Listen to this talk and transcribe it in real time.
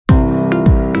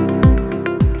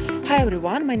Hi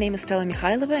everyone, my name is Stella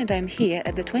Mikhailova and I'm here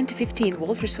at the 2015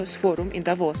 World Resource Forum in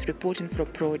Davos reporting for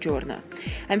ProJourna.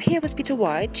 I'm here with Peter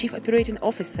White, Chief Operating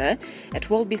Officer at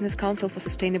World Business Council for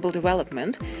Sustainable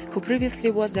Development, who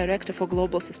previously was Director for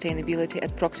Global Sustainability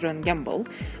at Procter & Gamble,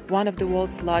 one of the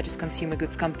world's largest consumer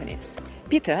goods companies.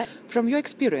 Peter, from your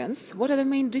experience, what are the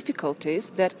main difficulties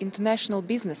that international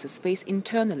businesses face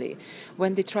internally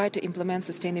when they try to implement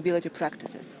sustainability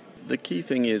practices? The key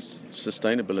thing is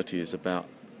sustainability is about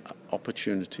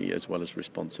opportunity as well as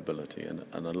responsibility, and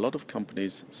a lot of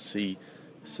companies see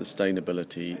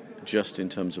sustainability just in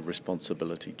terms of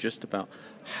responsibility, just about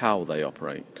how they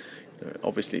operate.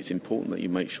 Obviously it's important that you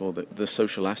make sure that the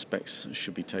social aspects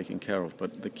should be taken care of,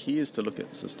 but the key is to look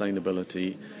at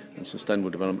sustainability and sustainable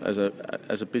development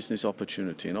as a business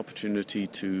opportunity, an opportunity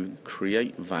to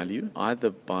create value, either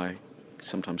by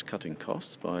sometimes cutting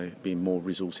costs, by being more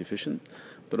resource efficient,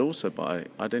 but also by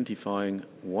identifying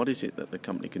what is it that the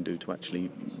company can do to actually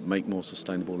make more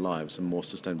sustainable lives and more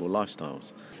sustainable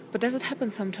lifestyles. But does it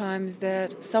happen sometimes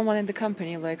that someone in the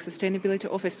company, like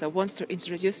sustainability officer, wants to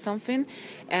introduce something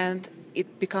and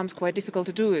it becomes quite difficult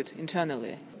to do it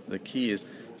internally? The key is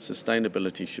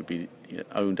sustainability should be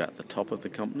owned at the top of the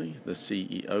company. The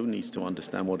CEO needs to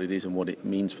understand what it is and what it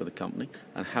means for the company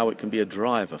and how it can be a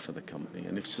driver for the company.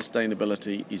 And if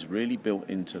sustainability is really built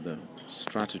into the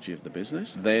strategy of the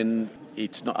business, then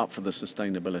it's not up for the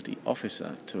sustainability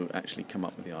officer to actually come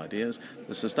up with the ideas.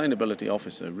 The sustainability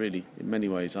officer really, in many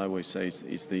ways, I always say,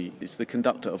 is the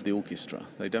conductor of the orchestra.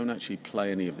 They don't actually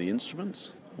play any of the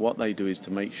instruments. What they do is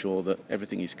to make sure that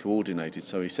everything is coordinated,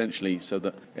 so essentially so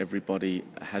that everybody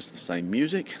has the same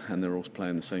music and they're all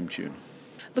playing the same tune.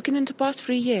 Looking into past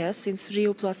 3 years since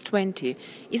Rio+20,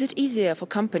 is it easier for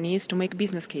companies to make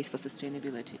business case for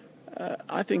sustainability?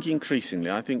 I think increasingly.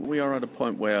 I think we are at a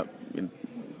point where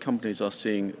companies are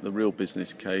seeing the real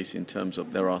business case in terms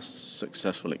of there are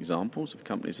successful examples of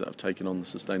companies that have taken on the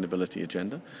sustainability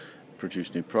agenda,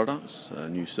 produced new products,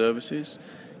 new services,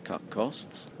 cut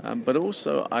costs. But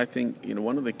also I think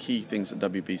one of the key things that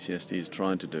WBCSD is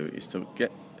trying to do is to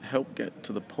help get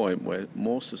to the point where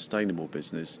more sustainable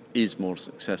business is more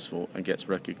successful and gets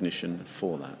recognition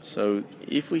for that. So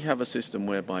if we have a system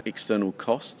whereby external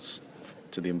costs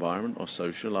to the environment or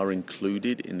social are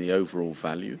included in the overall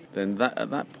value, then at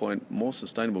that point more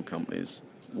sustainable companies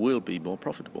will be more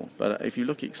profitable. But if you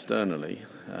look externally,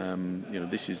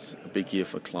 this is a big year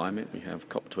for climate. We have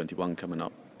COP21 coming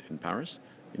up in Paris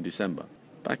in December.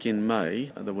 Back in May,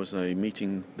 there was a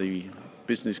meeting, the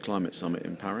Business Climate Summit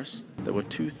in Paris. There were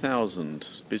 2,000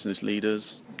 business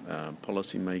leaders,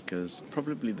 policy makers.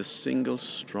 Probably the single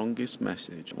strongest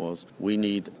message was we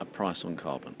need a price on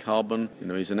carbon. Carbon,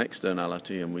 is an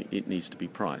externality and it needs to be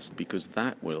priced because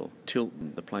that will tilt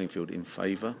the playing field in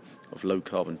favour of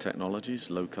low-carbon technologies,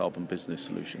 low-carbon business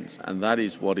solutions. And that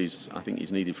is what I think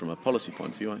is needed from a policy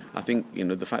point of view. I think,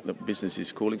 the fact that business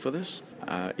is calling for this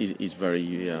is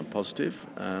very positive,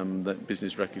 that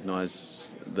business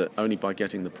recognise that only by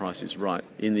getting the prices right,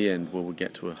 in the end, will we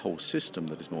get to a whole system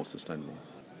that is more sustainable.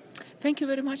 Thank you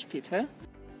very much, Peter.